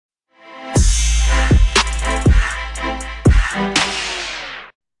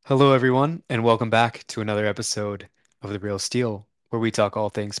Hello, everyone, and welcome back to another episode of The Real Steel, where we talk all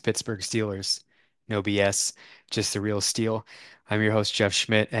things Pittsburgh Steelers. No BS, just the real steel. I'm your host, Jeff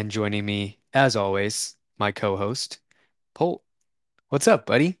Schmidt, and joining me, as always, my co-host, Holt. What's up,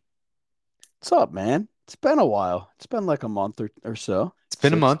 buddy? What's up, man? It's been a while. It's been like a month or so. It's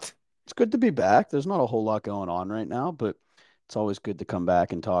been It's a it's month. it's good to be back. There's not a whole lot going on right now, but it's always good to come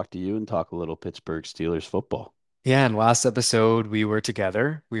back and talk to you and talk a little Pittsburgh Steelers football. Yeah, and last episode we were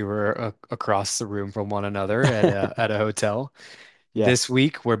together. We were across the room from one another at a hotel. Yeah. This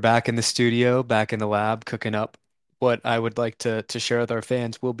week we're back in the studio, back in the lab, cooking up what I would like to share with our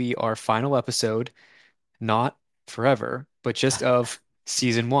fans will be our final episode not forever, but just of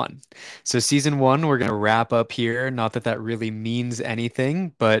season one. So season one, we're going to wrap up here. Not that that really means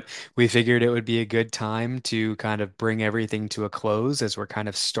anything, but we figured it would be a good time to kind of bring everything to a close as we're kind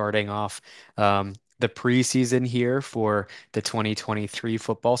of starting off the preseason here for the 2023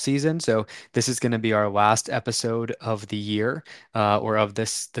 football season. So this is going to be our last episode of the year, or of the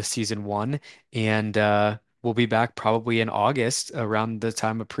season one, and we'll be back probably in August around the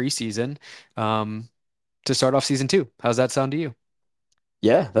time of preseason. Um, to start off season two. How's that sound to you?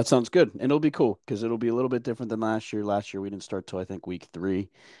 Yeah, that sounds good. And it'll be cool because it'll be a little bit different than last year. Last year we didn't start till I think week 3.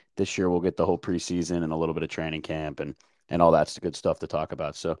 This year we'll get the whole preseason and a little bit of training camp and all that's good stuff to talk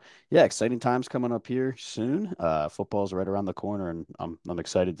about. So yeah, exciting times coming up here soon. Football's right around the corner and I'm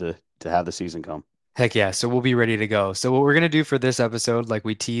excited to have the season come. Heck yeah. So we'll be ready to go. So what we're going to do for this episode, like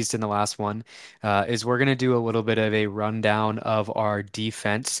we teased in the last one, is we're going to do a little bit of a rundown of our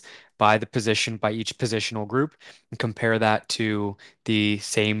defense by the position, by each positional group, and compare that to the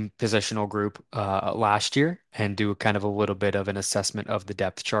same positional group last year and do kind of a little bit of an assessment of the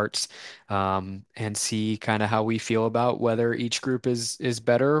depth charts, and see kind of how we feel about whether each group is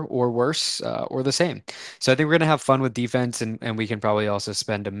better or worse, or the same. So I think we're gonna have fun with defense, and we can probably also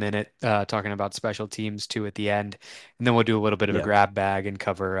spend a minute talking about special teams too at the end, and then we'll do a little bit of a Yeah. grab bag and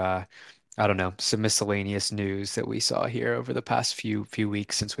cover I don't know, some miscellaneous news that we saw here over the past few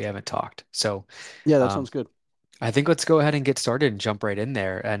weeks since we haven't talked. So Yeah, that um, sounds good. I think let's go ahead and get started and jump right in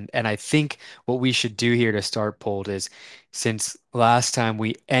there. And I think what we should do here to start, Pold, is since last time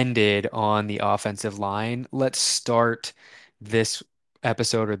we ended on the offensive line, let's start this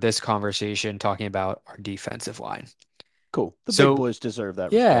episode or this conversation talking about our defensive line. Cool. The big So boys deserve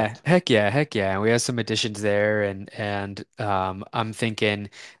that yeah, respect. heck yeah, heck yeah. We have some additions there, and I'm thinking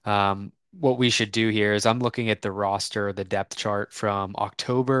what we should do here is I'm looking at the roster, the depth chart from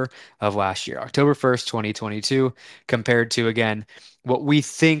October of last year, October 1st, 2022, compared to again what we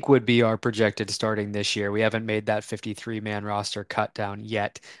think would be our projected starting this year. We haven't made that 53-man roster cut down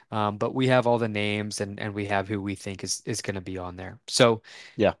yet, but we have all the names and we have who we think is going to be on there. So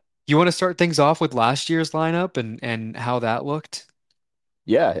Yeah. you want to start things off with last year's lineup and how that looked?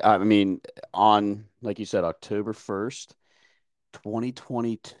 Yeah. I mean, on, like you said, October 1st,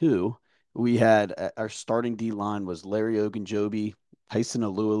 2022, we had our starting D line was Larry Ogunjobi, Tyson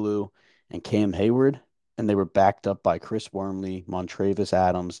Alualu, and Cam Hayward. And they were backed up by Chris Wormley, Montravis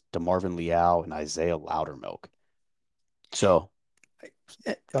Adams, DeMarvin Leal, and Isaiah Loudermilk. So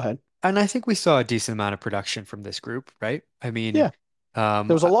go ahead. And I think we saw a decent amount of production from this group, right? I mean, Yeah. There um,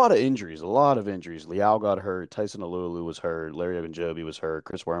 was a lot of injuries, a lot of injuries. Leal got hurt. Tyson Alualu was hurt. Larry Ogunjobi was hurt.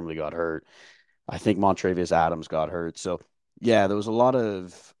 Chris Wormley got hurt. I think Montravius Adams got hurt. So yeah, there was a lot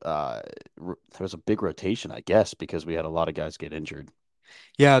of there was a big rotation, I guess, because we had a lot of guys get injured.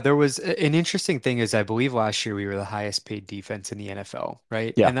 yeah, there was an interesting thing is I believe last year we were the highest paid defense in the NFL,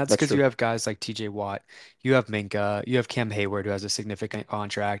 right? Yeah, And that's that's because you true. have guys like TJ Watt, you have Minka, you have Cam Hayward who has a significant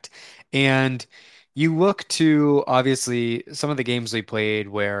contract, and you look to obviously some of the games we played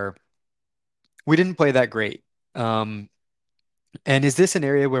where we didn't play that great. Um, And is this an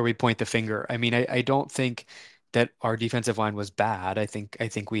area where we point the finger? I mean, I don't think that our defensive line was bad. I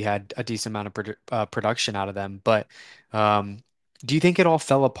think we had a decent amount of production out of them. But um, do you think it all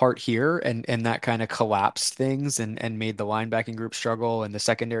fell apart here and that kind of collapsed things and made the linebacking group struggle and the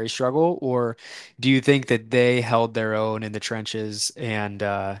secondary struggle? Or do you think that they held their own in the trenches and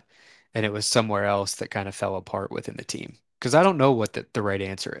it was somewhere else that kind of fell apart within the team? Because I don't know what the right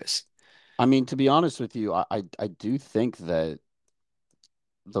answer is. I mean, to be honest with you, I do think that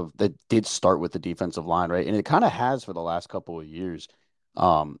that did start with the defensive line, right? And it kind of has for the last couple of years.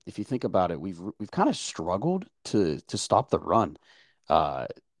 If you think about it, we've kind of struggled to stop the run. Uh,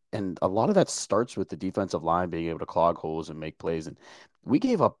 and a lot of that starts with the defensive line being able to clog holes and make plays. And we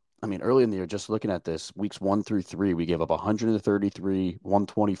gave up, I mean, early in the year, just looking at this, weeks 1 through 3, we gave up 133,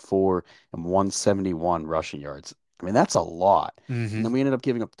 124, and 171 rushing yards. I mean, that's a lot. And then Hmm. we ended up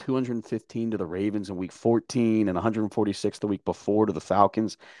giving up 215 to the Ravens in week 14 and 146 the week before to the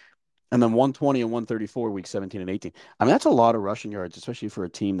Falcons. And then 120 and 134 week 17 and 18. I mean, that's a lot of rushing yards, especially for a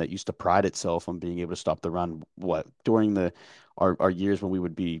team that used to pride itself on being able to stop the run. What during the our years when we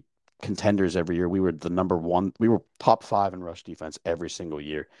would be contenders every year, we were the number one, we were top five in rush defense every single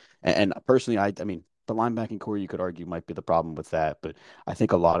year. And personally, I mean, the linebacking core you could argue might be the problem with that, but I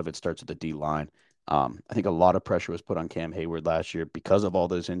think a lot of it starts with the D line. I think a lot of pressure was put on Cam Hayward last year because of all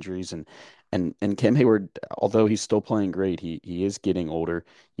those injuries, and Cam Hayward, although he's still playing great, he is getting older.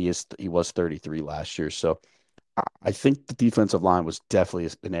 He was 33 last year. So I think the defensive line was definitely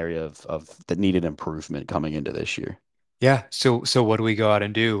an area of that needed improvement coming into this year. Yeah. So what do we go out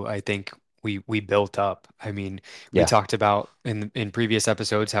and do? I think we built up. I mean, we Yeah. talked about in previous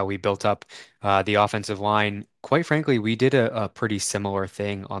episodes how we built up the offensive line. Quite frankly, we did a pretty similar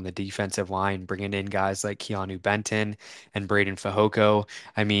thing on the defensive line, bringing in guys like Keanu Benton and Braden Fajoko.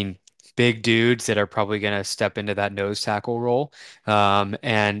 I mean, big dudes that are probably going to step into that nose tackle role.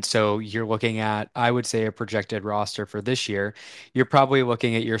 And so you're looking at, I would say, a projected roster for this year. You're probably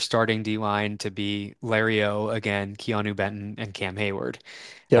looking at your starting D line to be Lario again, Keanu Benton, and Cam Hayward.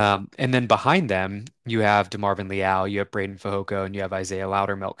 Yep. And then behind them, you have DeMarvin Leal, you have Braden Fajoko, and you have Isaiah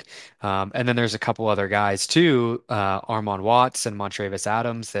Loudermilk. And then there's a couple other guys too, Armon Watts and Montravis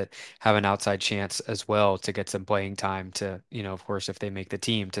Adams that have an outside chance as well to get some playing time to, of course, if they make the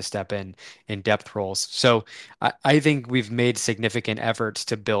team, to step in depth roles. So I think we've made significant efforts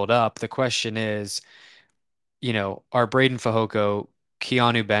to build up. The question is, are Braden Fajoko,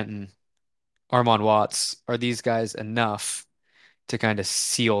 Keanu Benton, Armon Watts, are these guys enough to kind of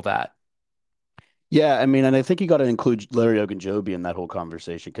seal that? Yeah, I mean, and I think you got to include Larry Ogunjobi in that whole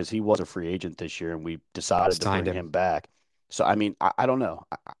conversation because he was a free agent this year, and we decided to Signed bring him. him back. So, I mean, I don't know.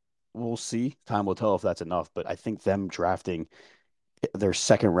 We'll see. Time will tell if that's enough. But I think them drafting their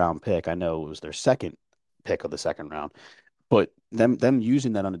second round pick, I know it was their second pick of the second round. But them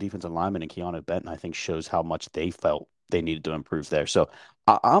using that on the defensive lineman and Keanu Benton, I think shows how much they felt they needed to improve there. So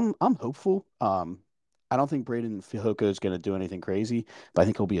I'm hopeful. I don't think Braden Fihoko is going to do anything crazy, but I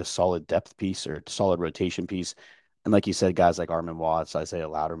think he'll be a solid depth piece or solid rotation piece. And like you said, guys like Armin Watts, Isaiah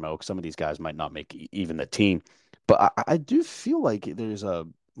Loudermilk, some of these guys might not make even the team. But I do feel like there's a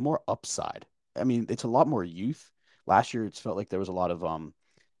more upside. I mean, it's a lot more youth. Last year, it's felt like there was a lot of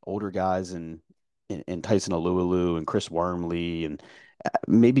older guys and Tyson Alualu and Chris Wormley and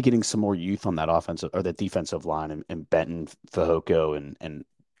maybe getting some more youth on that offensive or the defensive line and Benton, Fajoko and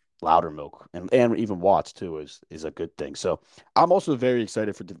Loudermilk and even Watts too is a good thing. So I'm also very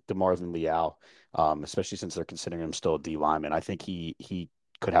excited for DeMarvin Leal, especially since they're considering him still a D lineman. I think he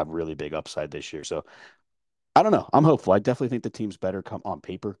could have really big upside this year. So I don't know. I'm hopeful. I definitely think the team's better come on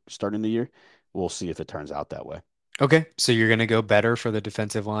paper starting the year. We'll see if it turns out that way. Okay, so you're going to go better for the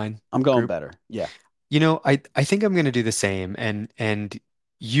defensive line I'm going group. better. Yeah. I think I'm going to do the same, and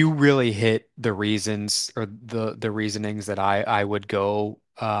you really hit the reasons or the reasonings that I would go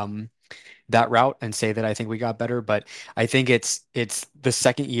that route and say that I think we got better. But I think it's the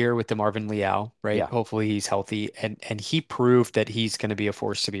second year with DeMarvin Leal, right? Yeah. Hopefully he's healthy, and he proved that he's going to be a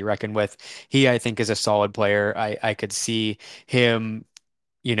force to be reckoned with. He, I think, is a solid player. I could see him,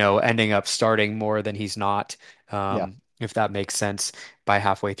 ending up starting more than he's not, Yeah. if that makes sense, by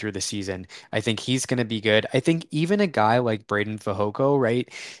halfway through the season. I think he's going to be good. I think even a guy like Braden Fajoko, right?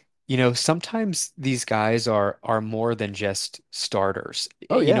 Sometimes these guys are more than just starters.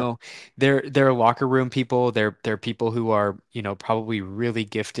 Oh yeah. They're locker room people. They're people who are, probably really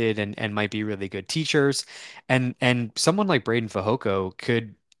gifted and might be really good teachers. And someone like Braden Fajoko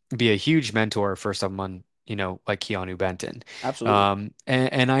could be a huge mentor for someone, like Keanu Benton. Absolutely.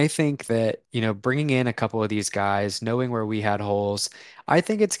 And I think that, bringing in a couple of these guys, knowing where we had holes, I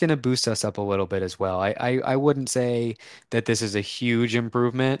think it's going to boost us up a little bit as well. I wouldn't say that this is a huge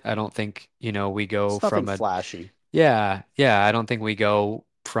improvement. I don't think, we go It's nothing from a, flashy. yeah, I don't think we go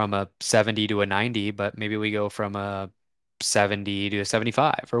from a 70 to a 90, but maybe we go from a 70 to a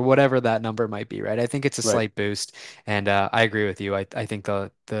 75 or whatever that number might be, right? I think it's a Right. slight boost. And I agree with you. I think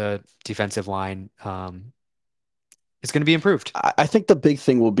the defensive line is going to be improved. I think the big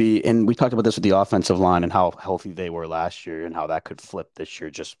thing will be, and we talked about this with the offensive line and how healthy they were last year and how that could flip this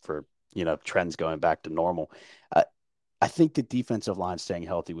year just for, trends going back to normal. Uh, I think the defensive line staying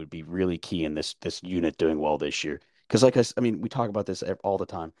healthy would be really key in this unit doing well this year. Because I mean, we talk about this all the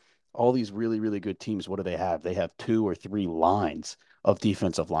time. All these really, really good teams, what do they have? They have two or three lines of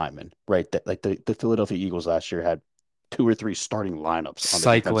defensive linemen, right? That like the Philadelphia Eagles last year had two or three starting lineups on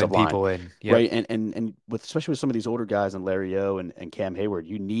the defensive Cycling line, people in. Yep. right? And with especially with some of these older guys and Larry O and Cam Hayward,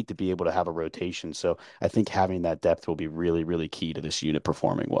 you need to be able to have a rotation. So I think having that depth will be really, really key to this unit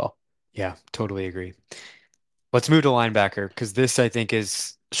performing well. Yeah, totally agree. Let's move to linebacker because this I think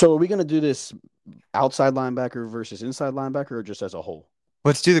is So are we going to do this outside linebacker versus inside linebacker or just as a whole?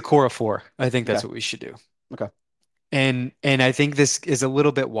 let's do the core of four. I think Okay. that's what we should do. Okay. And I think this is a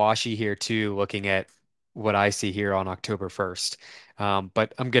little bit washy here too, looking at what I see here on October 1st.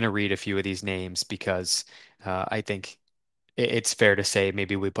 But I'm going to read a few of these names because I think it's fair to say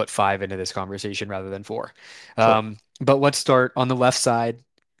maybe we put five into this conversation rather than four. Sure. But let's start on the left side,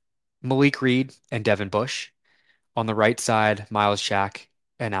 Malik Reed and Devin Bush. On the right side, Miles Jack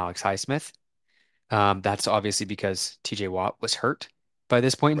and Alex Highsmith. That's obviously because TJ Watt was hurt by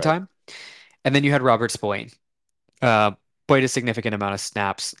this point in Right. time. And then you had Robert Spillane. uh, Quite a significant amount of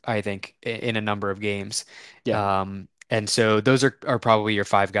snaps, I think, in a number of games. Yeah. And so those are probably your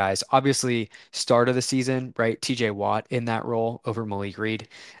five guys. Obviously, start of the season, right? TJ Watt in that role over Malik Reed.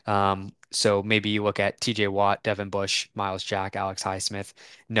 So maybe you look at TJ Watt, Devin Bush, Miles Jack, Alex Highsmith,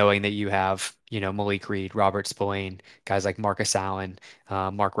 knowing that you have, Malik Reed, Robert Spillane, guys like Marcus Allen,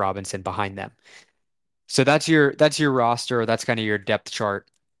 Mark Robinson behind them. So that's your roster. That's kind of your depth chart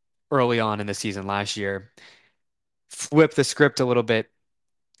early on in the season last year. Flip the script a little bit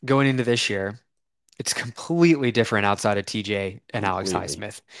going into this year, it's completely different outside of TJ and Alex Completely.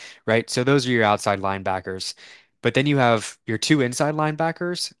 Highsmith, right? So those are your outside linebackers. But then you have your two inside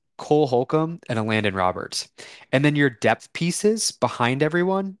linebackers, Cole Holcomb and Landon Roberts. And then your depth pieces behind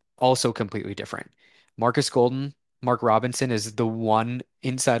everyone, also completely different. Marcus Golden, Mark Robinson is the one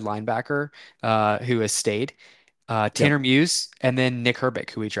inside linebacker who has stayed. Yep. Tanner Muse, and then Nick Herbig,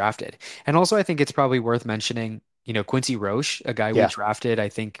 who we drafted. And also, I think it's probably worth mentioning, Quincy Roche, a guy we Yeah. drafted, I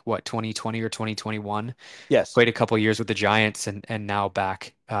think, what, 2020 or 2021, Yes. played a couple years with the Giants and now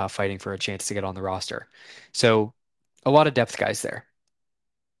back fighting for a chance to get on the roster. So a lot of depth guys there.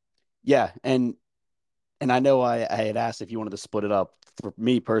 Yeah. And I know I had asked if you wanted to split it up. For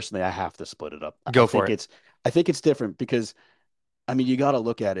me personally, I have to split it up. Go for it. I think it's different because I mean you got to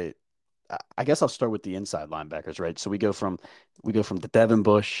look at it. I guess I'll start with the inside linebackers, right? So we go from the Devin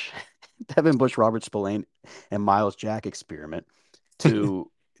Bush, Devin Bush, Robert Spillane, and Miles Jack experiment to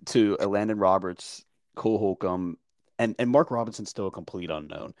a Landon Roberts, Cole Holcomb, and Mark Robinson's still a complete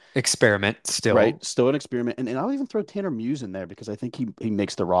unknown, Experiment right? still. Still an experiment, and I'll even throw Tanner Muse in there because I think he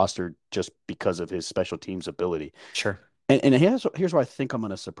makes the roster just because of his special teams ability. Sure. And here's where I think I'm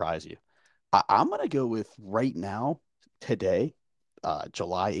going to surprise you. I'm going to go with right now, today,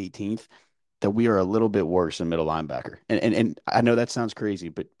 July 18th, that we are a little bit worse in middle linebacker. And I know that sounds crazy,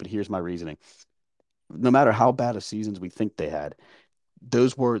 but here's my reasoning. No matter how bad of seasons we think they had,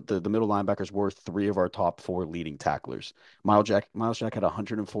 those were the middle linebackers were three of our top four leading tacklers. Miles Jack had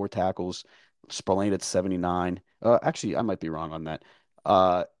 104 tackles. Spillane at 79. Actually, I might be wrong on that.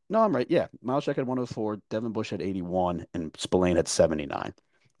 No, I'm right. Yeah, Miles Jack had 104. Devin Bush had 81, and Spillane had 79.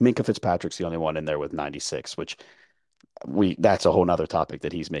 Minka Fitzpatrick's the only one in there with 96, which we that's a whole nother topic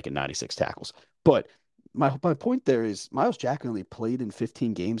that he's making 96 tackles. But my point there is Miles Jack only played in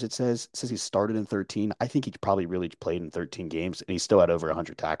 15 games. It says he started in 13. I think he probably really played in 13 games, and he still had over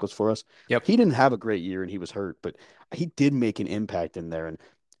 100 tackles for us. Yep. He didn't have a great year, and he was hurt, but he did make an impact in there.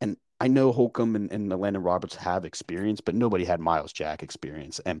 And I know Holcomb and Landon Roberts have experience, but nobody had Miles Jack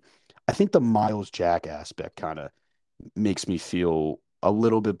experience. And I think the Miles Jack aspect kind of makes me feel a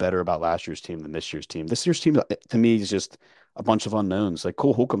little bit better about last year's team than this year's team. This year's team, to me, is just a bunch of unknowns. Like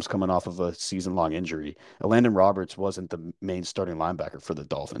Cole Holcomb's coming off of a season-long injury. Landon Roberts wasn't the main starting linebacker for the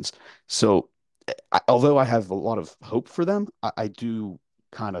Dolphins. So, although I have a lot of hope for them, I do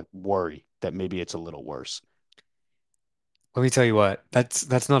kind of worry that maybe it's a little worse. Let me tell you what,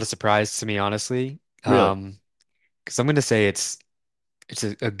 that's not a surprise to me, honestly. Really? Because I'm going to say it's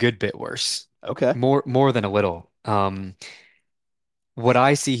a good bit worse, Okay. more than a little. What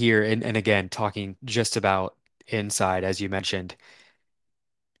I see here, and again, talking just about inside, as you mentioned,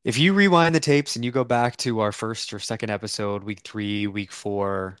 if you rewind the tapes and you go back to our first or second episode, week three, week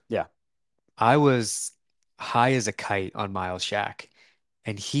four, Yeah. I was high as a kite on Miles Shack,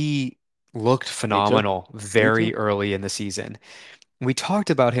 and he looked Me too. phenomenal Me too. very early in the season. We talked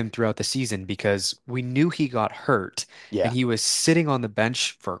about him throughout the season because we knew he got hurt and Yeah. he was sitting on the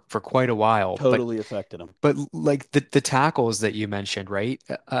bench for quite a while, but Totally affected him. like the tackles that you mentioned, right?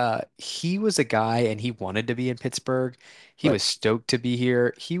 He was a guy and he wanted to be in Pittsburgh. He Right. was stoked to be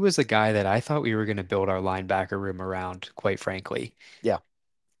here. He was a guy that I thought we were going to build our linebacker room around, quite frankly. Yeah.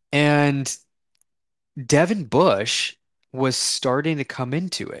 And Devin Bush was starting to come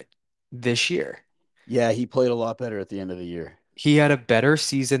into it this year. Yeah, he played a lot better at the end of the year. He had a better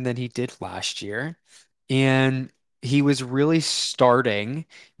season than he did last year, and he was really starting.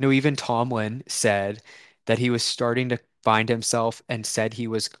 Even Tomlin said that he was starting to find himself and said he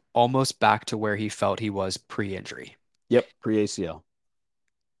was almost back to where he felt he was pre-injury. Yep, pre-ACL.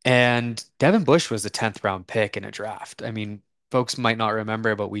 And Devin Bush was a 10th round pick in a draft. I mean, folks might not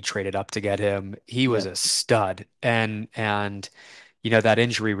remember, but we traded up to get him. He was Yeah. a stud, and that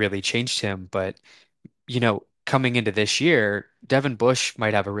injury really changed him. But coming into this year, Devin Bush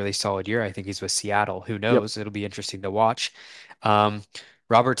might have a really solid year. I think he's with Seattle. Who Yep. knows? It'll be interesting to watch. Um,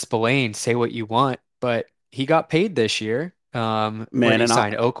 Robert Spillane, say what you want, but he got paid this year. Where Man, did he and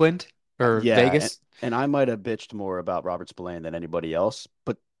sign? Oakland or yeah, Vegas? and I might have bitched more about Robert Spillane than anybody else,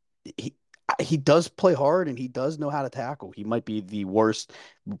 but he he does play hard and he does know how to tackle. He might be the worst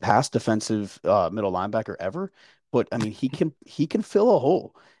pass defensive middle linebacker ever, but I mean he can fill a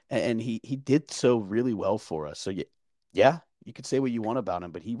hole, and he did so really well for us. So yeah, yeah, you could say what you want about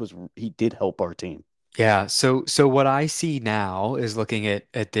him, but he did help our team. Yeah, so what I see now is looking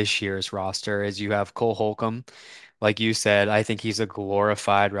at this year's roster is you have Cole Holcomb. Like you said, I think he's a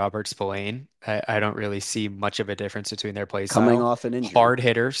glorified Robert Spillane. I don't really see much of a difference between their play Coming style. off an injury, Hard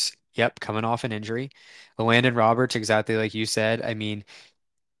hitters, yep, coming off an injury. Landon Roberts, exactly like you said. I mean,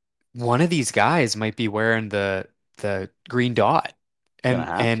 one of these guys might be wearing the green dot. gonna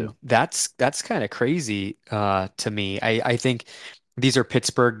have And to. that's kind of crazy to me. I think these are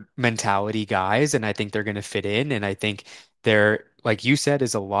Pittsburgh mentality guys, and I think they're going to fit in. And I think there, like you said,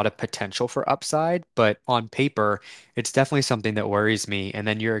 is a lot of potential for upside, but on paper, it's definitely something that worries me. And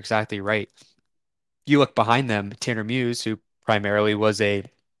then you're exactly right. You look behind them, Tanner Muse, who primarily was a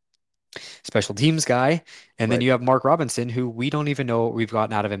special teams guy. And then Right. you have Mark Robinson, who we don't even know what we've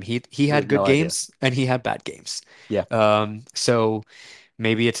gotten out of him. He We had have good no idea. games and he had bad games. Yeah. So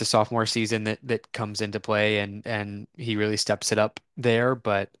maybe it's a sophomore season that comes into play and he really steps it up there.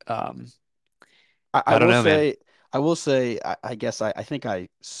 But I I don't will know, man. say, I guess I think I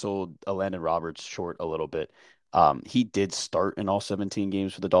sold Landon Roberts short a little bit. He did start in all 17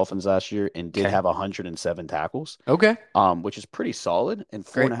 games for the Dolphins last year and did Okay. have 107 tackles, Okay. which is pretty solid, and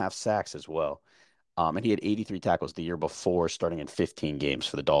four and Great. a half sacks as well. And he had 83 tackles the year before, starting in 15 games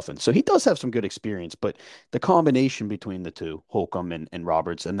for the Dolphins. So he does have some good experience, but the combination between the two, Holcomb and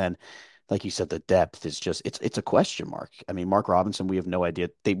Roberts, and then, like you said, the depth is just it's a question mark. I mean, Mark Robinson, we have no idea.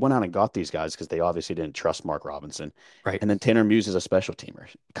 They went out and got these guys because they obviously didn't trust Mark Robinson. Right. And then Tanner Muse is a special teamer,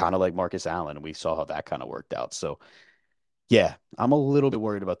 kind of like Marcus Allen, and we saw how that kind of worked out. So yeah, I'm a little bit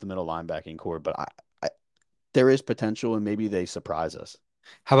worried about the middle linebacking core, but I there is potential, and maybe they surprise us.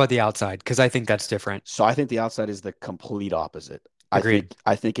 How about the outside? Because I think that's different. So I think the outside is the complete opposite. I Agreed. think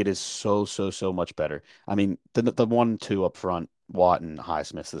I think it is so much better. I mean, the 1 2 up front, Watt and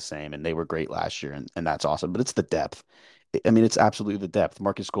Highsmith's the same, and they were great last year, and that's awesome. But it's the depth. I mean, it's absolutely the depth.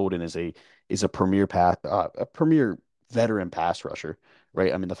 Marcus Golden is a premier veteran pass rusher,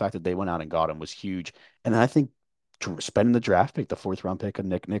 right? I mean, the fact that they went out and got him was huge. And then I think spending the draft pick, the fourth round pick of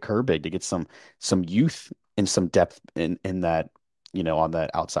Nick Herbig to get some youth and some depth in that, on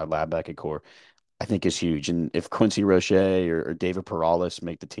that outside linebacker core, I think is huge. And if Quincy Roche or David Perales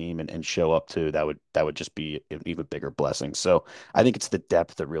make the team and show up too, that would just be an even bigger blessing. So I think it's the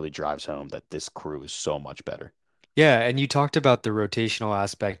depth that really drives home that this crew is so much better. Yeah, and you talked about the rotational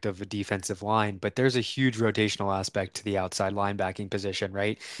aspect of a defensive line, but there's a huge rotational aspect to the outside linebacking position,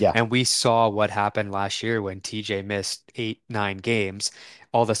 right? Yeah. And we saw what happened last year when TJ missed 8, 9 games.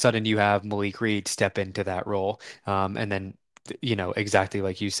 All of a sudden, you have Malik Reed step into that role, and then exactly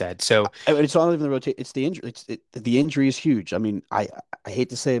like you said. So I mean, it's not even the rotate. It's the injury. The injury is huge. I mean, I hate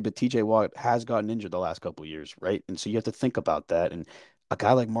to say it, but TJ Watt has gotten injured the last couple of years, right? And so you have to think about that. And a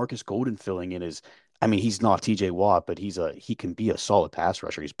guy like Marcus Golden filling in is, I mean, he's not TJ Watt, but he can be a solid pass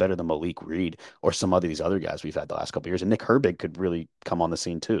rusher. He's better than Malik Reed or some of these other guys we've had the last couple of years. And Nick Herbig could really come on the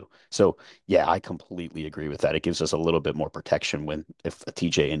scene too. So yeah, I completely agree with that. It gives us a little bit more protection when if a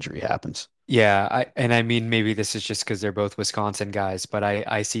TJ injury happens. yeah, I mean maybe this is just because they're both Wisconsin guys, but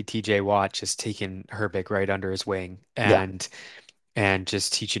I see TJ Watt just taking Herbig right under his wing Yeah, and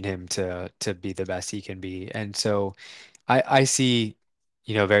just teaching him to be the best he can be. And so I see,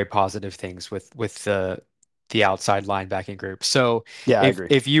 very positive things with the outside linebacking group. So yeah, I if agree.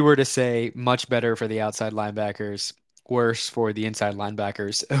 if you were to say much better for the outside linebackers, worse for the inside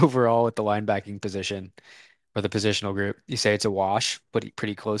linebackers overall at the linebacking position or the positional group, you say it's a wash, but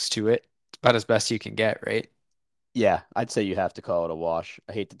pretty close to it. It's about as best you can get, right? Yeah, I'd say you have to call it a wash.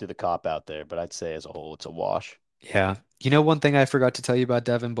 I hate to do the cop out there, but I'd say as a whole, it's a wash. Yeah. One thing I forgot to tell you about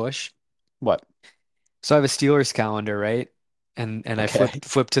Devin Bush. What? So I have a Steelers calendar, right? and I Okay.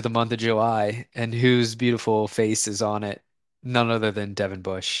 flipped to the month of July, and whose beautiful face is on it? None other than Devin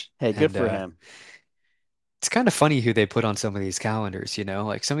Bush. Hey, good And for him. it's kind of funny who they put on some of these calendars, you know?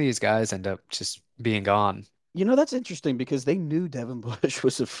 Like some of these guys end up just being gone. You know, that's interesting because they knew Devin Bush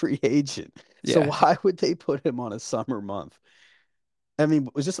was a free agent. So Yeah. why would they put him on a summer month? I mean,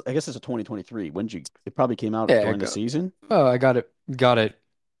 was this, I guess it's a 2023. When did you, it probably came out Yeah, during the season. I got it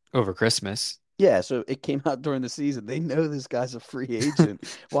over Christmas. Yeah, so it came out during the season. They know this guy's a free agent.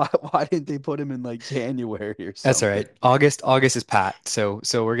 Why didn't they put him in like January or That's all something? right. August is Pat, so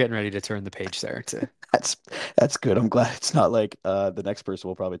we're getting ready to turn the page there to That's that's good. I'm glad it's not like the next person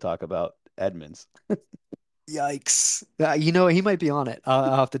we'll probably talk about Edmonds. Yikes. You know, he might be on it.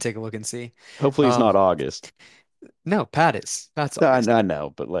 I'll have to take a look and see. Hopefully he's not Um, August. no, Pat is. That's I, August. I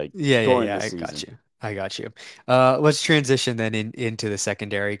know, but like during Yeah, the I got season. you. I got you. Let's transition then into the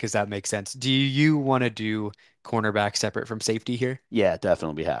secondary because that makes sense. Do you want to do cornerback separate from safety here? Yeah,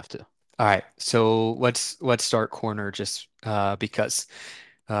 definitely we have to. All right, so let's start corner just because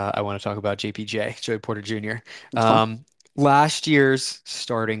I want to talk about JPJ, Joey Porter Jr. That's fine. Last year's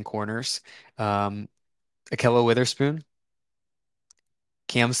starting corners, um, Akello Witherspoon,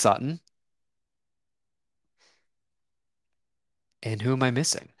 Cam Sutton, and who am I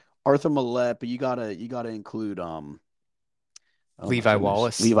missing? Arthur Millette, but you gotta include oh my Levi goodness,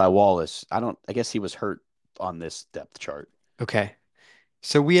 Wallace. Levi Wallace. I guess he was hurt on this depth chart, Okay,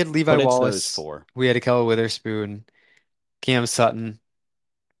 so we had Levi but it's those Wallace, four, we had Akello Witherspoon, Cam Sutton,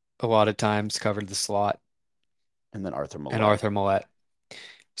 a lot of times covered the slot, and then Arthur and Millette. Arthur Millette.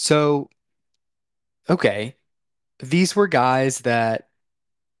 So, okay, these were guys that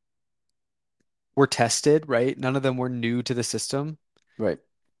were tested, right? None of them were new to the system. Right.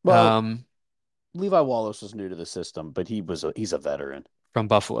 Well, Um, Levi Wallace was new to the system, but he's a veteran. from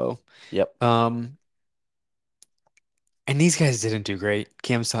Buffalo. Yep. Um, and these guys didn't do great.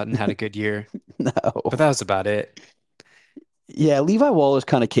 Cam Sutton had a good year, but No. that was about it. Yeah, Levi Wallace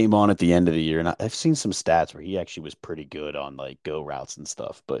kind of came on at the end of the year, and I've seen some stats where he actually was pretty good on like go routes and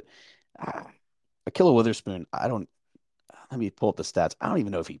stuff. But uh, Akilla Witherspoon, I don't. Let me pull up the stats. I don't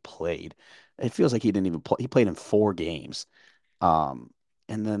even know if he played. It feels like he didn't even play. He played in 4 games. Um,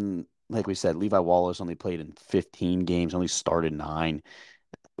 and then, like we said, Levi Wallace only played in 15 games, only started 9.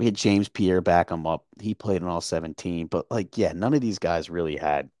 We had James Pierre back him up. He played in all 17. But like, yeah, none of these guys really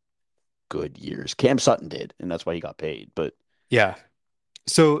had good years. Cam Sutton did, and that's why he got paid. But Yeah.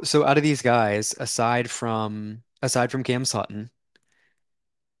 So out of these guys, aside from Cam Sutton,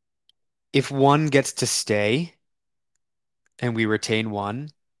 if one gets to stay and we retain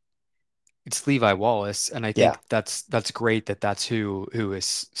one, it's Levi Wallace, and I yeah, think that's great that that's who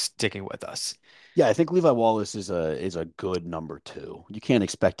is sticking with us. yeah, I think Levi Wallace is a good number 2. You can't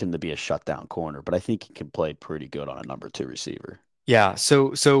expect him to be a shutdown corner, but I think he can play pretty good on a number 2 receiver. Yeah,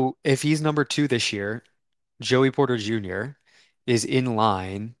 so if he's number two this year, Joey Porter Jr. is in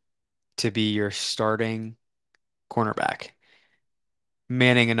line to be your starting cornerback,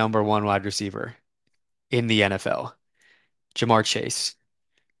 manning a number one wide receiver in the NFL. Jamar Chase,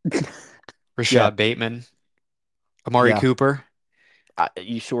 Yeah, Rashad Bateman, Amari yeah. Cooper,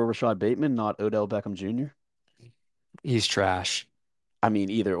 You sure Rashad Bateman, not Odell Beckham Jr.? he's trash. I mean,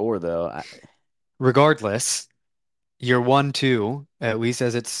 either or though. Regardless, your 1-2, at least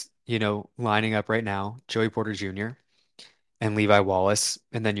as it's, lining up right now, Joey Porter Jr. and Levi Wallace,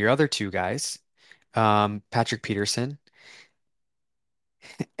 and then your other two guys, Patrick Peterson,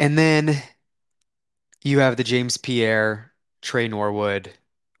 and then you have the James Pierre, Trey Norwood.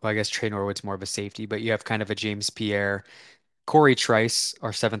 Well, I guess Trey Norwood's more of a safety, but you have kind of a James Pierre, Corey Trice,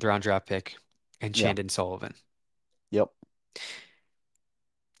 our seventh round draft pick, and Yeah. Chandon Sullivan. Yep.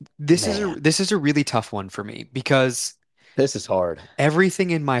 This is a Man, this is a really tough one for me because this is hard. everything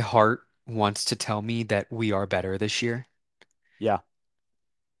in my heart wants to tell me that we are better this year. Yeah.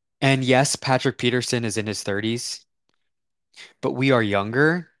 And yes, Patrick Peterson is in his 30s, but we are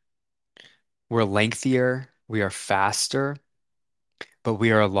younger, we're lengthier, we are faster, but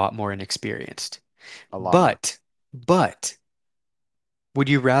we are a lot more inexperienced. A lot more. But would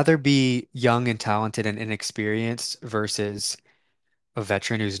you rather be young and talented and inexperienced versus a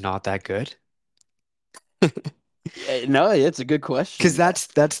veteran who's not that good? Yeah, no, it's a good Because question. that's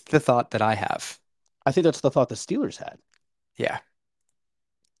the thought that I have. I think that's the thought the Steelers had, Yeah.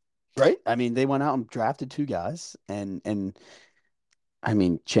 right? I mean, they went out and drafted 2 guys, and I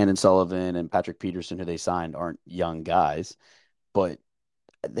mean, Shannon Sullivan and Patrick Peterson, who they signed, aren't young guys, but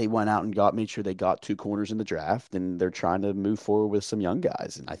they went out and made sure they got 2 corners in the draft, and they're trying to move forward with some young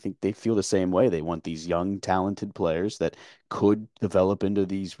guys. And I think they feel the same way. They want these young, talented players that could develop into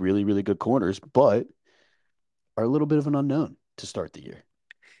these really, really good corners, but are a little bit of an unknown. to start the year.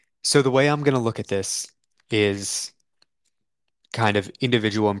 So the way I'm going to look at this is kind of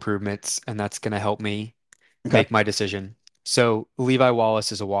individual improvements, and that's going to help me Okay. make my decision. So Levi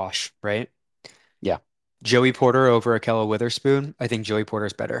Wallace is a wash, right? Yeah. Joey Porter over Akella Witherspoon. I think Joey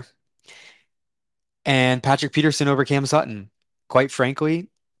Porter's better. And Patrick Peterson over Cam Sutton. Quite frankly,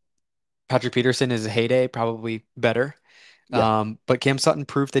 Patrick Peterson is a heyday, probably better. Yeah. But Cam Sutton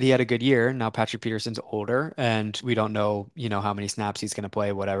proved that he had a good year. Now Patrick Peterson's older, and we don't know, how many snaps he's going to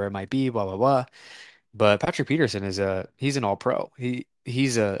play, whatever it might be, blah blah blah. But Patrick Peterson he's an all pro.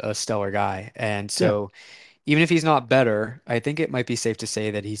 He's a stellar guy, and Yeah. so even if he's not better, I think it might be safe to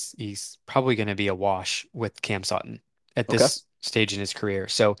say that he's probably going to be a wash with Cam Sutton at Okay. this stage in his career.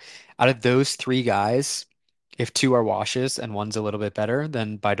 So out of those three guys, if two are washes and one's a little bit better,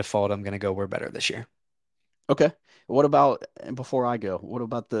 then by default I'm going to go we're better this year. Okay. What about, and before I go, what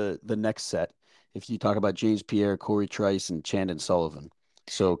about the next set? If you talk about James Pierre, Corey Trice, and Chandon Sullivan.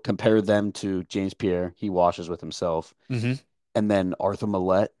 So compare them to James Pierre. He washes with himself. Hmm. And then Arthur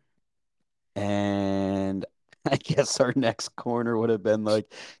Millette. And I guess our next corner would have been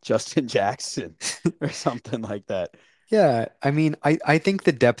like Justin Jackson or something like that. Yeah, I mean, I think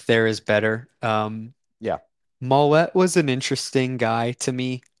the depth there is better. Yeah. Mollett was an interesting guy to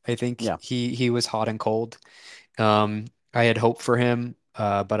me. I think Yeah. he was hot and cold. I had hope for him,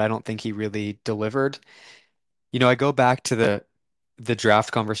 but I don't think he really delivered. I go back to the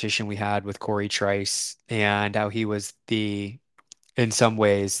draft conversation we had with Corey Trice and how he was in some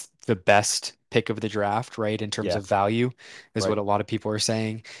ways, the best pick of the draft, right? In terms Yeah. of value, is Right. what a lot of people are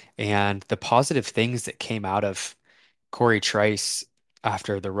saying. And the positive things that came out of Corey Trice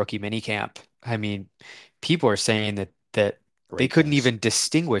after the rookie minicamp. I mean, people are saying that they Great couldn't things. even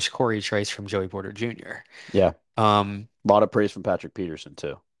distinguish Corey Trice from Joey Porter Jr. Yeah. Um, A lot of praise from Patrick Peterson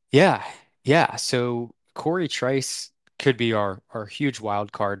too. yeah, yeah. So Corey Trice could be our huge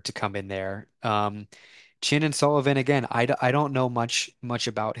wild card to come in there. Chin and Sullivan again. I don't know much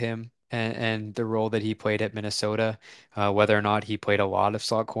about him and the role that he played at Minnesota, whether or not he played a lot of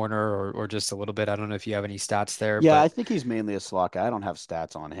slot corner or just a little bit. I don't know if you have any stats there, Yeah, I but think he's mainly a slot guy. I don't have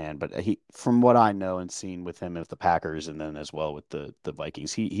stats on hand, but from what I know and seen with him with the Packers and then as well with the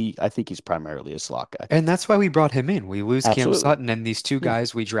Vikings, I think he's primarily a slot guy. and that's why we brought him in. We lose Cam Absolutely. Sutton and these two Yeah.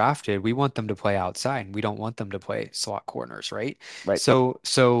 guys we drafted. We want them to play outside. We don't want them to play slot corners, right? Right. So,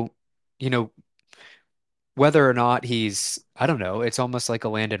 you know, whether or not I don't know, it's almost like a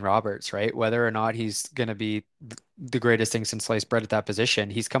Landon Roberts, right? Whether or not he's going to be the greatest thing since sliced bread at that position,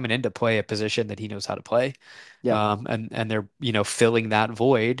 he's coming in to play a position that he knows how to play. Yeah. And they're, filling that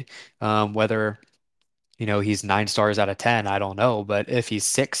void. Whether, he's 9 stars out of 10, I don't know. But if he's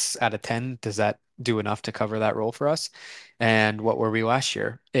 6 out of 10, does that do enough to cover that role for us? And what were we last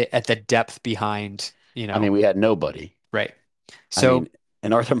year? At the depth behind, I mean, we had nobody. right. I mean, So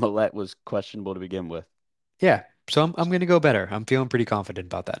and Arthur Millette was questionable to begin with. yeah, so I'm going to go better. I'm feeling pretty confident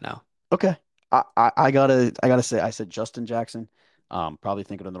about that now. Okay. I gotta say I said Justin Jackson. Probably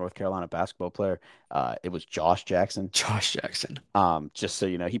thinking of the North Carolina basketball player. It was Josh Jackson. Josh Jackson. Just so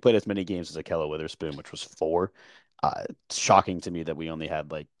you know, he played as many games as Akella Witherspoon, which was four. It's shocking to me that we only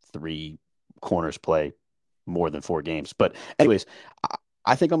had like three corners play more than 4 games. But anyways, I,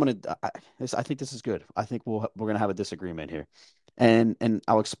 I think I'm gonna. I think this is good. I think we're gonna have a disagreement here, and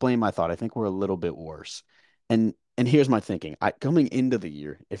I'll explain my thought. I think we're a little bit worse, and here's my thinking. Coming into the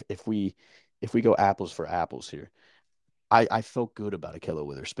year, if we go apples for apples here, I felt good about Ahkello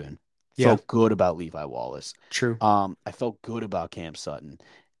Witherspoon. Yeah, Felt good about Levi Wallace. true. I felt good about Cam Sutton,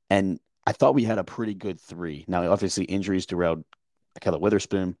 and I thought we had a pretty good three. Now, obviously, injuries derailed Ahkello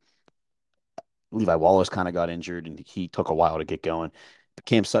Witherspoon. Levi Wallace kind of got injured, and he took a while to get going. But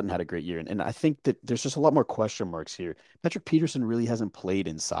Cam Sutton had a great year, and I think that there's just a lot more question marks here. Patrick Peterson really hasn't played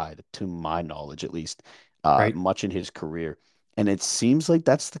inside, to my knowledge, at least, Right. much in his career, and it seems like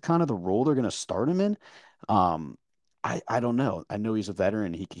that's the kind of the role they're going to start him in. Um, I don't know. I know he's a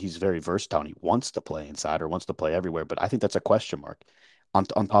veteran. He's very versatile. And he wants to play inside or wants to play everywhere, but I think that's a question mark. On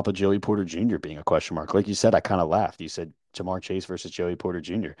top of Joey Porter Jr. being a question mark, like you said, I kind of laughed. You said Jamar Chase versus Joey Porter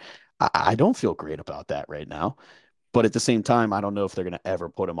Jr. I don't feel great about that right now. But at the same time, I don't know if they're going to ever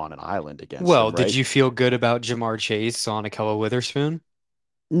put him on an island against Well, him, did right? you feel good about Jamar Chase on Akello Witherspoon?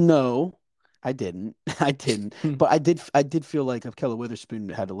 No, I didn't. I didn't. Hmm. But I did feel like if Keller Witherspoon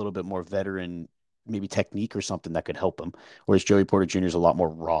had a little bit more veteran, maybe technique or something that could help him, whereas Joey Porter Jr. is a lot more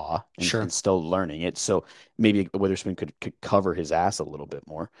raw and Sure. still learning it. So maybe Witherspoon could cover his ass a little bit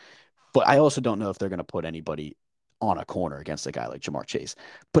more. But I also don't know if they're going to put anybody on a corner against a guy like Jamar Chase.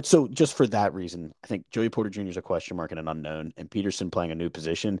 But so just for that reason, I think Joey Porter Jr. is a question mark and an unknown, and Peterson playing a new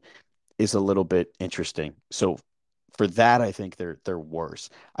position is a little bit interesting. So for that, I think they're worse.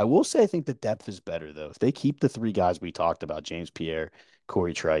 I will say I think the depth is better though. If they keep the three guys we talked about, James Pierre,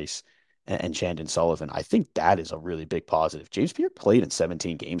 Corey Trice, and Chandon Sullivan, I think that is a really big positive. James Pierre played in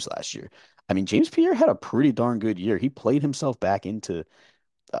 17 games last year. I mean, James Pierre had a pretty darn good year. He played himself back into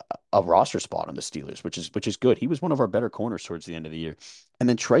a roster spot on the Steelers, which is good. He was one of our better corners towards the end of the year. And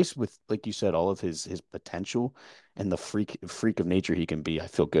then Trice, with like you said, all of his potential and the freak of nature he can be, I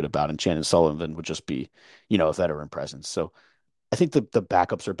feel good about. And Shannon Sullivan would just be, a veteran presence. So I think the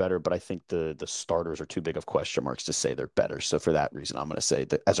backups are better, but I think the starters are too big of question marks to say they're better. So for that reason, I'm going to say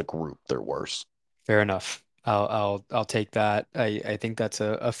that as a group, they're worse. Fair enough. I'll take that. I think that's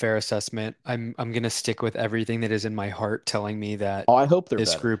a fair assessment. I'm gonna stick with everything that is in my heart telling me that Oh, I hope they're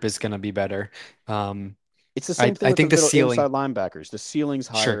this better. group is gonna be better. Um, It's the I same thing I with the think the middle ceiling, inside linebackers. The ceiling's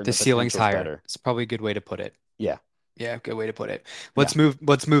sure, higher and the the ceiling's potential's higher. better. It's probably a good way to put it. Yeah, Yeah, good way to put it. yeah,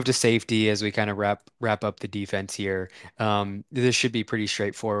 Let's move to safety as we kind of wrap up the defense here. This should be pretty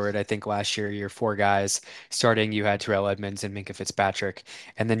straightforward. I think last year your four guys starting, you had Terrell Edmunds and Minka Fitzpatrick,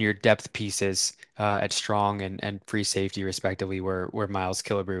 and then your depth pieces at strong and free safety respectively were Miles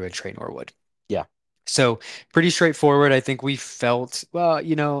Killebrew and Trey Norwood. yeah, So pretty straightforward. I think we felt, well,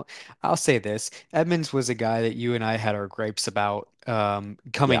 I'll say this. Edmonds was a guy that you and I had our gripes about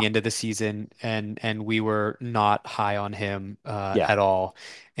coming yeah, into the season, and we were not high on him yeah, at all.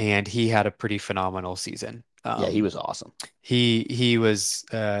 And he had a pretty phenomenal season. yeah. He was awesome. He was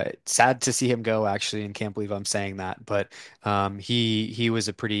sad to see him go, actually, and can't believe I'm saying that, but he was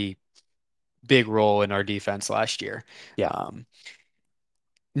a pretty big role in our defense last year. Yeah, Um,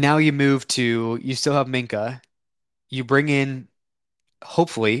 Now you still have Minka. You bring in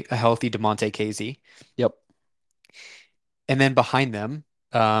hopefully a healthy Demonte Casey. yep. And then behind them,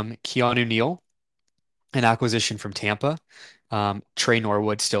 Keanu Neal, an acquisition from Tampa. Trey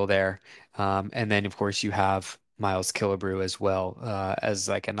Norwood still there. And then, of course, you have Miles Killebrew as well as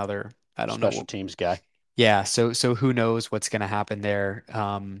like another, I don't Special know. teams guy. Yeah, so who knows what's going to happen there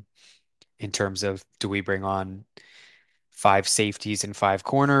in terms of do we bring on five safeties and five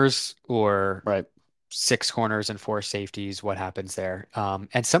corners or Right. six corners and four safeties, what happens there?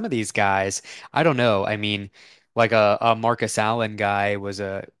 And some of these guys, I don't know. I mean, like a Marcus Allen guy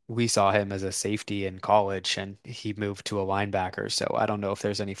we saw him as a safety in college and he moved to a linebacker. So I don't know if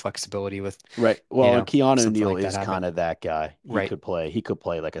there's any flexibility with, Right. Well, and Keanu something Neal like that is kind happening. of that guy. He Right. could play. He could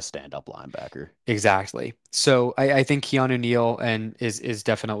play like a stand-up linebacker. Exactly. So I think Keanu Neal and is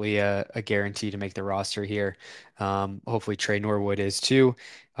definitely a guarantee to make the roster here. Hopefully Trey Norwood is too.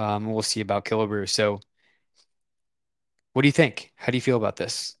 We'll see about Killebrew. So what do you think? How do you feel about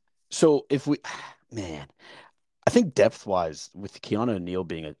this? So if we, man, I think depth-wise, with Keanu Neal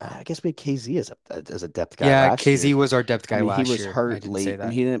being I guess we had KZ as a depth guy Yeah, last year. KZ was our depth I guy mean, he last was year. I hurt didn't say late,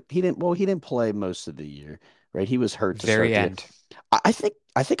 and that. he didn't play most of the year, right? He was hurt to start Very the year. end. I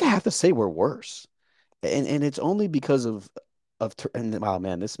think I have to say we're worse, and it's only because and wow,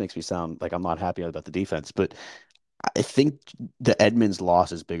 man, this makes me sound like I'm not happy about the defense, but I think the Edmonds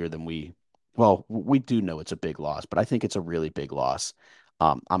loss is bigger than well, we do know it's a big loss, but I think it's a really big loss.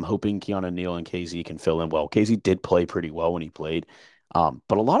 I'm hoping Keanu Neal and KZ can fill in well. KZ did play pretty well when he played,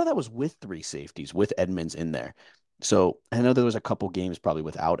 but a lot of that was with three safeties, with Edmonds in there. So I know there was a couple games probably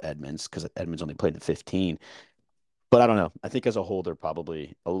without Edmonds because Edmonds only played in 15. But I don't know. I think as a whole, they're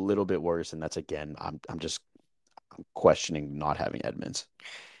probably a little bit worse, and that's again, I'm just questioning not having Edmonds.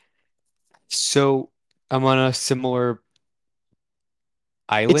 So I'm on a similar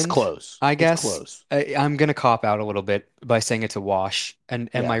It's island, close. I It's guess. close. I'm gonna cop out a little bit by saying it's a wash. And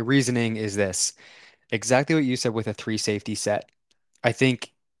Yeah, my reasoning is this. Exactly what you said with a three safety set. I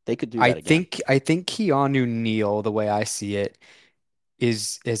think they could do I that again. think I think Keanu Neal, the way I see it,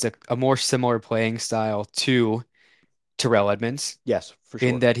 is a more similar playing style to Terrell Edmonds Yes, for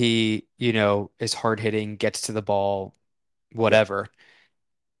in sure. that he, is hard hitting, gets to the ball, Yep. whatever.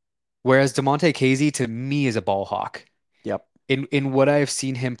 Whereas Demonte Casey to me is a ball hawk. Yep. In what I've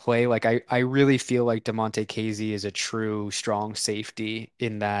seen him play, like I really feel like Demonte Casey is a true strong safety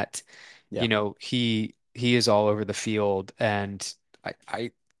in that, Yeah. he is all over the field and I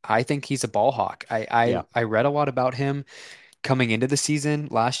I I think he's a ball hawk. Yeah. I read a lot about him coming into the season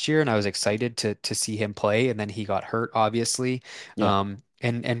last year and I was excited to see him play and then he got hurt obviously. Yeah.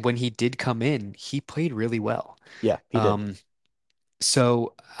 And when he did come in, he played really well. Yeah. He did. Um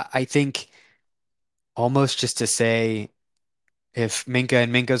so I think almost just to say if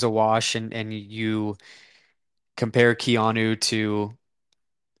Minka's a wash and you compare Keanu to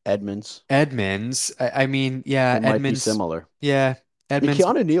Edmonds. Edmonds, I mean, yeah, It might be Edmonds, similar. yeah, I mean, Edmonds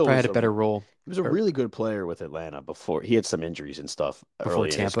Keanu Neal probably was had a a better role. He was a or really good player with Atlanta before he had some injuries and stuff before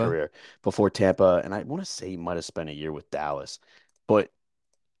early in his Tampa. career before Tampa, and I want to say he might have spent a year with Dallas, but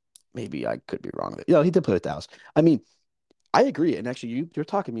maybe I could be wrong. Yeah, he did play with Dallas. I mean, I agree, and actually, you're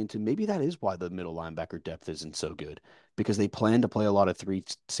talking me into maybe that is why the middle linebacker depth isn't so good because they plan to play a lot of three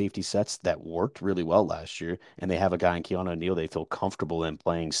safety sets that worked really well last year, and they have a guy in Keanu O'Neal they feel comfortable in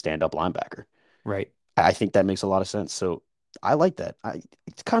playing stand up linebacker. Right. I think that makes a lot of sense. So I like that.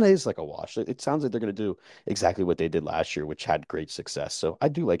 It kind of is like a wash. It sounds like they're going to do exactly what they did last year, which had great success. So I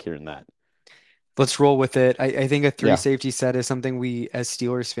do like hearing that. Let's roll with it. I think a three Yeah. safety set is something we, as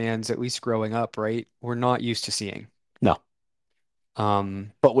Steelers fans, at least growing up, right, we're not used to seeing. No.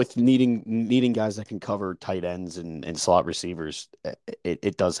 Um, But with needing guys that can cover tight ends and slot receivers,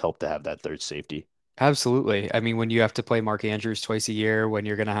 it does help to have that third safety. Absolutely. I mean, when you have to play Mark Andrews twice a year, when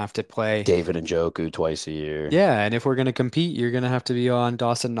you're going to have to play, David and Njoku twice a year. yeah, and if we're going to compete, you're going to have to be on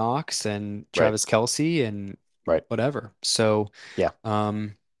Dawson Knox and Right. Travis Kelce and Right. whatever. So, Yeah.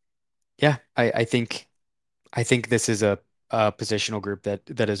 um, yeah, I think this is a positional group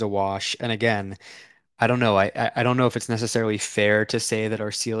that is a wash. And again, I don't know. I don't know if it's necessarily fair to say that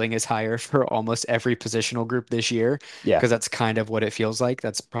our ceiling is higher for almost every positional group this year, Yeah. because that's kind of what it feels like.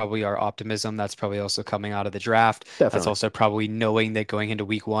 That's probably our optimism. That's probably also coming out of the draft. That's Definitely. also probably knowing that going into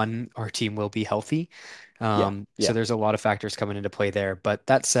week one, our team will be healthy. Yeah. So Yeah. there's a lot of factors coming into play there. But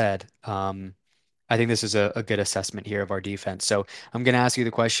that said, I think this is a good assessment here of our defense. So I'm going to ask you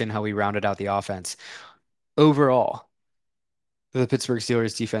the question how we rounded out the offense. Overall, the Pittsburgh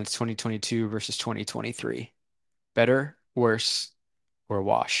Steelers defense 2022 versus 2023. Better, worse, or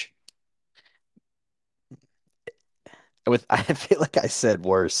wash? With I feel like I said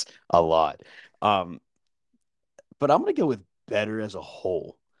worse a lot. Um, but I'm gonna go with better as a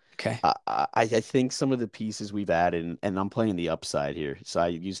whole. Okay. I think some of the pieces we've added, and I'm playing the upside here. So I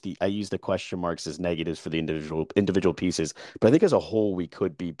use the question marks as negatives for the individual pieces. But I think as a whole we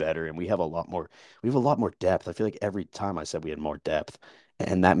could be better, and we have a lot more depth. I feel like every time I said we had more depth,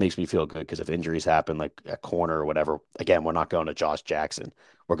 and that makes me feel good because if injuries happen, like a corner or whatever, again, we're not going to Josh Jackson.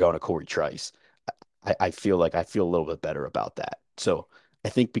 We're going to Corey Trice. I feel like I feel a little bit better about that. So I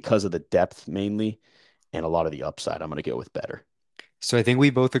think because of the depth mainly and a lot of the upside, I'm going to go with better. So I think we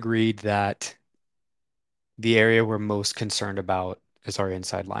both agreed that the area we're most concerned about is our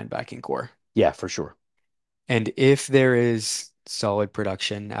inside linebacking core. Yeah, for sure. And if there is solid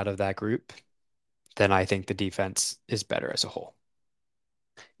production out of that group, then I think the defense is better as a whole.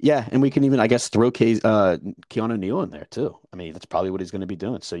 Yeah, and we can even, I guess, throw Keanu Neal in there too. I mean, that's probably what he's going to be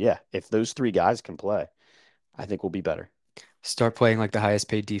doing. So yeah, if those three guys can play, I think we'll be better. Start playing like the highest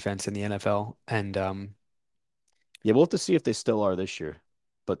paid defense in the NFL. And Yeah, we'll have to see if they still are this year,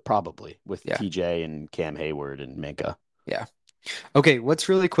 but probably with yeah, TJ and Cam Hayward and Minka. yeah. Okay, let's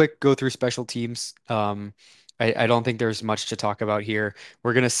really quick go through special teams. I don't think there's much to talk about here.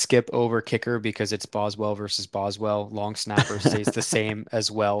 We're gonna skip over kicker because it's Boswell versus Boswell. Long snapper stays the same as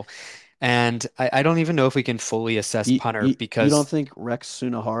well. And I don't even know if we can fully assess punter You don't because think Rex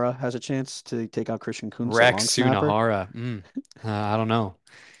Sunahara has a chance to take out Christian Kuntz at long Rex snapper? Sunahara. I don't know.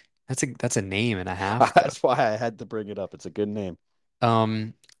 That's a name and a half, but That's why I had to bring it up. It's a good name.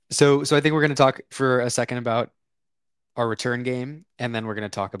 um. So I think we're gonna talk for a second about our return game, and then we're gonna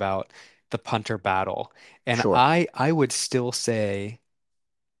talk about the punter battle. And Sure. I would still say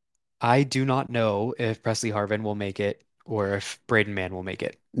I do not know if Presley Harvin will make it or if Braden Mann will make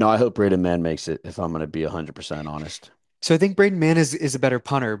it. No, I hope Braden Mann makes it if I'm going to be 100% honest. So I think Braden Mann is a better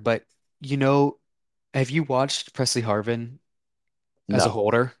punter, but you know, have you watched Presley Harvin as a No,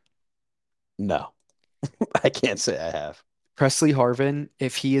 holder? no, I can't say I have. Presley Harvin,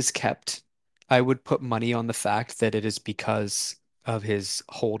 if he is kept, I would put money on the fact that it is because of his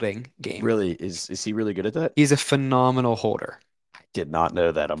holding game. Really, is he really good at that? He's a phenomenal holder. Did not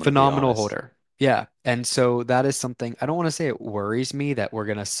know that. I'm going to be Phenomenal honest. holder. Yeah. And so that is something I don't want to say it worries me that we're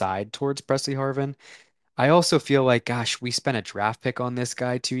going to side towards Presley Harvin. I also feel like, gosh, we spent a draft pick on this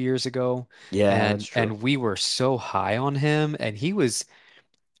guy 2 years ago, Yeah, that's and true. we were so high on him, and he was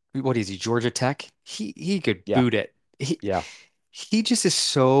what is he, Georgia Tech? He could Yeah, boot it. yeah, He just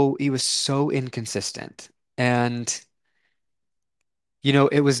he was so inconsistent. And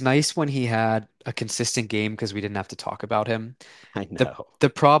it was nice when he had a consistent game because we didn't have to talk about him. I The know. the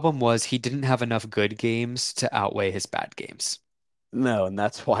problem was he didn't have enough good games to outweigh his bad games. No, and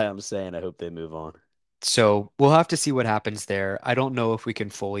that's why I'm saying I hope they move on. So we'll have to see what happens there. I don't know if we can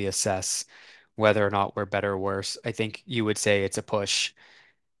fully assess whether or not we're better or worse. I think you would say it's a push.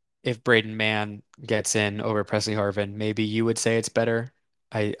 If Braden Mann gets in over Presley Harvin, maybe you would say it's better.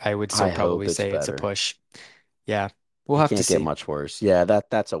 I would still I hope probably it's say it's a better. push. Yeah, we'll It have to can't get see. much worse. Yeah,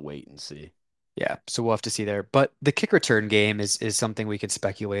 that's a wait and see. Yeah, so we'll have to see there. But the kick return game is something we could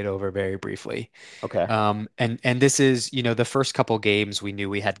speculate over very briefly. Okay. And this is, the first couple games we knew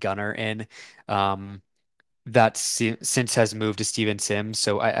we had Gunner in. Um, that since has moved to Steven Sims,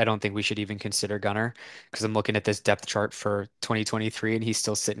 so I don't think we should even consider Gunner because I'm looking at this depth chart for 2023 and he's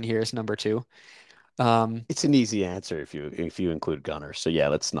still sitting here as number two. Um, It's an easy answer if you include Gunner. So yeah,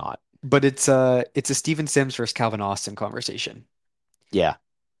 let's not. but it's a Steven Sims versus Calvin Austin conversation. Yeah,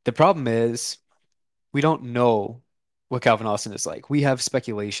 The problem is we don't know what Calvin Austin is like. We have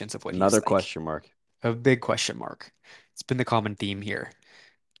speculations of what he's another like. question mark. A big question mark. It's been the common theme here.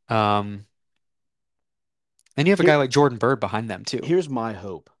 Um, and you have a Here guy like Jordan Bird behind them too. here's my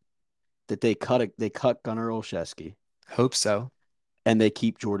hope that they cut Gunnar Olszewski Hope so. and they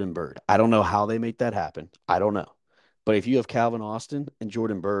keep Jordan Bird. I don't know how they make that happen. I don't know. But if you have Calvin Austin and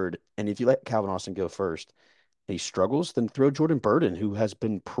Jordan Bird, and if you let Calvin Austin go first, and he struggles, then throw Jordan Bird in, who has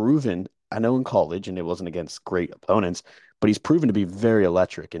been proven, I know in college, and it wasn't against great opponents, but he's proven to be very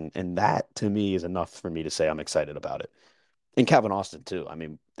electric. And that to me is enough for me to say I'm excited about it. And Calvin Austin too. I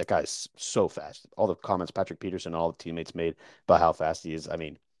mean, that guy's so fast. All the comments Patrick Peterson and all the teammates made about how fast he is. I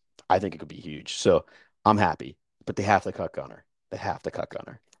mean, I think it could be huge. So I'm happy, but they have to cut Gunner. They have to cut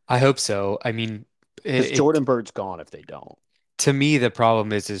Gunner I hope so. I mean, because it Jordan Bird's gone if they don't. to me the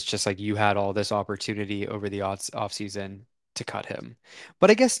problem is just like you had all this opportunity over the off season to cut him.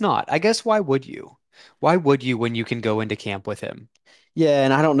 But I guess not. I guess why would you? Why would you when you can go into camp with him? Yeah,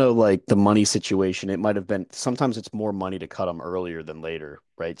 and I don't know like the money situation. It might have been sometimes it's more money to cut him earlier than later,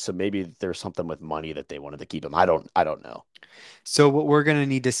 right? So maybe there's something with money that they wanted to keep him. I don't know. So what we're gonna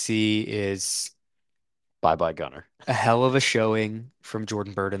need to see is Bye bye Gunner. a hell of a showing from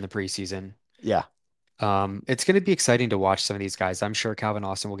Jordan Bird in the preseason. Yeah. It's going to be exciting to watch some of these guys. I'm sure Calvin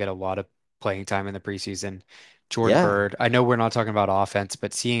Austin will get a lot of playing time in the preseason. Jordan Yeah. Bird, I know we're not talking about offense,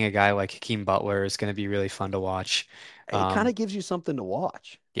 but seeing a guy like Hakeem Butler is going to be really fun to watch. It kind Um, of gives you something to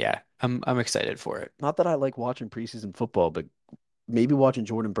watch. yeah, I'm excited for it. Not that I like watching preseason football, but maybe watching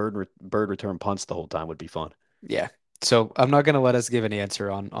Bird return punts the whole time would be fun. Yeah. So I'm not going to let us give an answer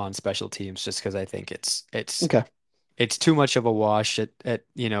on special teams just because I think Okay. it's too much of a wash at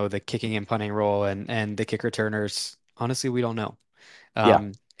the kicking and punting role and the kick returners. Honestly, we don't know.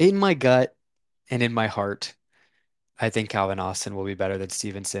 Yeah, In my gut and in my heart. I think Calvin Austin will be better than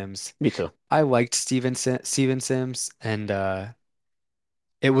Steven Sims. me too. I liked Steven Sims, and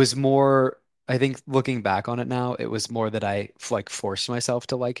it was more. I think looking back on it now, it was more that I like forced myself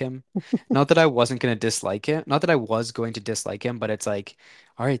to like him. Not that I wasn't going to dislike him. Not that I was going to dislike him, but it's like,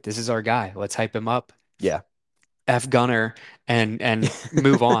 all right, this is our guy. Let's hype him up. Yeah. F Gunner and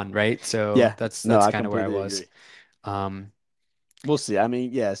move on, right? So Yeah. that's No, that's I kind of where I completely was. agree. Um, We'll see. I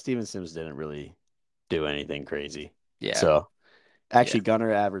mean, yeah, Steven Sims didn't really do anything crazy. yeah, So yeah. actually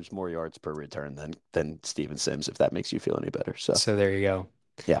Gunner averaged more yards per return than Steven Sims, if that makes you feel any better. So So there you go.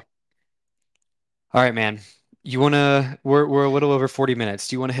 yeah. All right, man. We're a little over 40 minutes.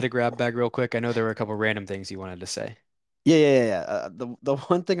 Do you want to hit a grab bag real quick? I know there were a couple random things you wanted to say. Yeah. The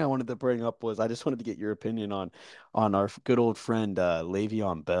one thing I wanted to bring up was I just wanted to get your opinion on our good old friend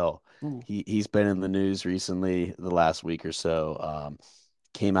Le'Veon Bell. Ooh. He's been in the news recently, the last week or so.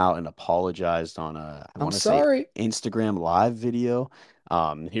 Came out and apologized on a I I'm want to say sorry. Instagram live video.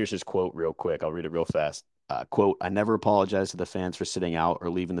 Here's his quote real quick. I'll read it real fast. Quote, I never apologize to the fans for sitting out or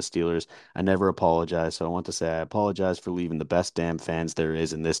leaving the Steelers. I never apologize. So I want to say I apologize for leaving the best damn fans there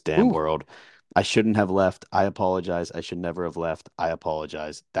is in this damn Ooh, world. I shouldn't have left. I apologize. I should never have left. I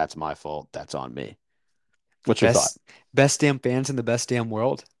apologize. That's my fault. That's on me. What's your thought? best damn fans in the best damn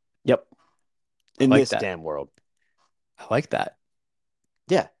world. Yep. I In like this that. damn world. I like that.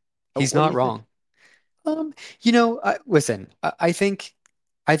 Yeah. He's What do not you think? wrong. Um, listen, I think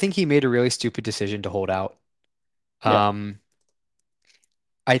he made a really stupid decision to hold out. Yeah. Um,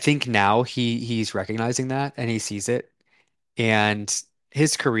 I think now he's recognizing that and he sees it. And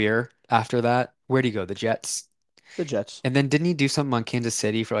his career after that, where'd he go? The Jets. The Jets. And then didn't he do something on Kansas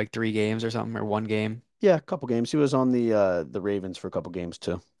City for like 3 games or something, or one game? Yeah, a couple games. He was on the Ravens for a couple games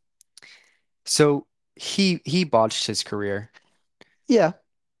too. So he botched his career. Yeah,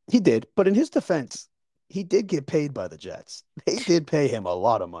 he did. But in his defense, he did get paid by the Jets. They did pay him a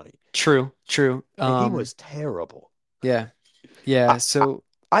lot of money, True, true. and he was terrible. Yeah, I, yeah. I, So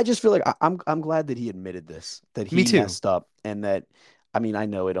I just feel like I'm glad that he admitted this, that me he too. messed up, and that I mean I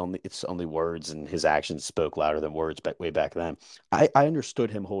know it's only words, and his actions spoke louder than words back way back then. I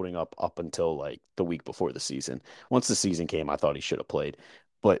understood him holding up until like the week before the season. Once the season came, I thought he should have played,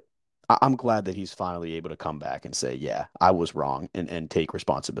 but I'm glad that he's finally able to come back and say, yeah, I was wrong, and take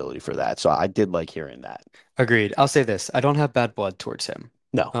responsibility for that. So I did like hearing that. Agreed. I'll say this. I don't have bad blood towards him.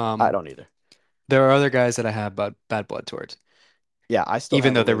 No, I Um, don't either. there are other guys that I have bad blood towards, Yeah, I still even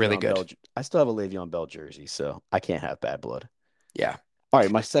have though a they're really Le'Veon good. Bell. I still have a Le'Veon Bell jersey, so I can't have bad blood. Yeah. All right,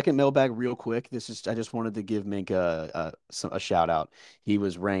 my second mailbag, real quick. This is I just wanted to give Mink a shout out. He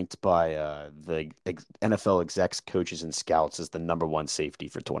was ranked by the NFL execs, coaches, and scouts as the number one safety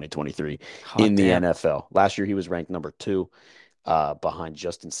for 2023 Hot in the damn. NFL. Last year, he was ranked number two, behind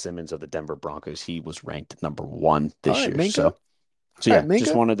Justin Simmons of the Denver Broncos. He was ranked number one All this right, year. Minka. So, All so right, yeah,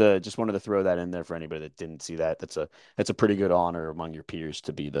 just Minka. wanted to just wanted to throw that in there for anybody that didn't see that. That's a pretty good honor among your peers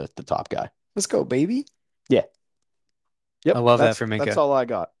to be the top guy. Let's go, baby. Yeah. I Yep. love that That's for that's Minka. all I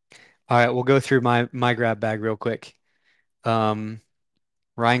got. All right, we'll go through my grab bag real quick. Um,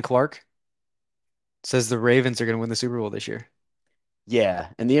 Ryan Clark says the Ravens are going to win the Super Bowl this year.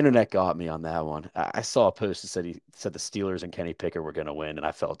 Yeah, and the internet got me on that one. I saw a post that said he said the Steelers and Kenny Pickett were going to win, and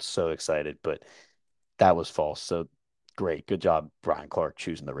I felt so excited, but that was false. So great, good job, Brian Clark,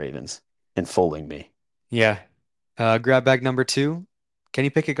 choosing the Ravens and fooling me. Yeah. Grab bag number two. Kenny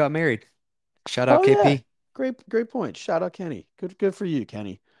Pickett got married. Shout out Oh yeah, KP. great point. Shout out Kenny. Good for you,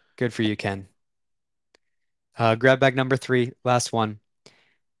 Kenny. Good for you, Ken. Grab bag number three, last one.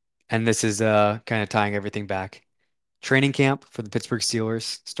 And this is kind of tying everything back. Training camp for the Pittsburgh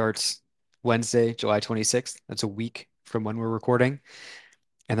Steelers starts Wednesday, July 26th. That's a week from when we're recording.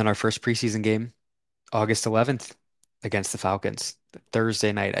 And then our first preseason game, August 11th, against the Falcons.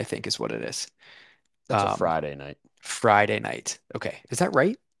 Thursday night, I think, is what it is. That's a Um, Friday night. Friday night. Okay. Is that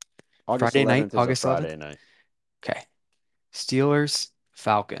right? August Friday night, 11th is a August 11th? Friday night. Okay. Steelers,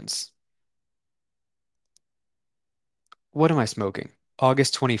 Falcons. What am I smoking?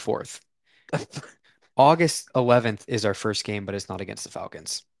 August 24th. August 11th is our first game, but it's not against the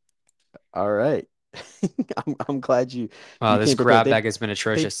Falcons. All right. I'm glad Wow, you this came prepared. grab bag has been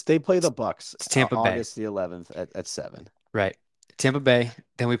atrocious. They play the It's, Bucks it's Tampa Bay, August the 11th at 7. right? Tampa Bay,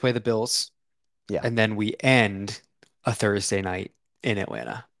 then we play the Bills, Yeah, and then we end a Thursday night in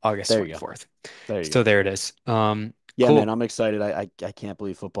Atlanta, August there you go. 24th. There you So go. there it is. Yeah, man, Cool. I'm excited. I can't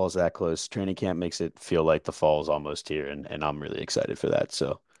believe football's that close. Training camp makes it feel like the fall's almost here, and I'm really excited for that.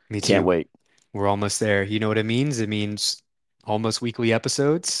 So Me can't too. wait. We're almost there. You know what it means? It means almost weekly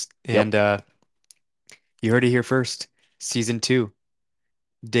episodes. Yep. And you heard it here first. Season two,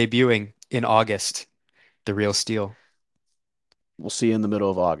 debuting in August, The Real Steel. We'll see you in the middle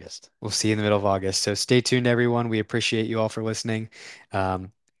of August. We'll see you in the middle of August. So stay tuned, everyone. We appreciate you all for listening.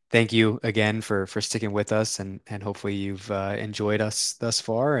 Um, thank you again for sticking with us, and hopefully you've enjoyed us thus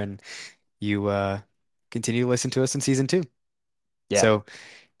far, and you continue to listen to us in season two. Yeah. So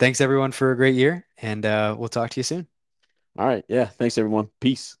thanks everyone for a great year, and we'll talk to you soon. All right. Yeah. Thanks, everyone.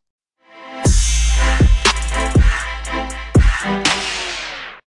 Peace.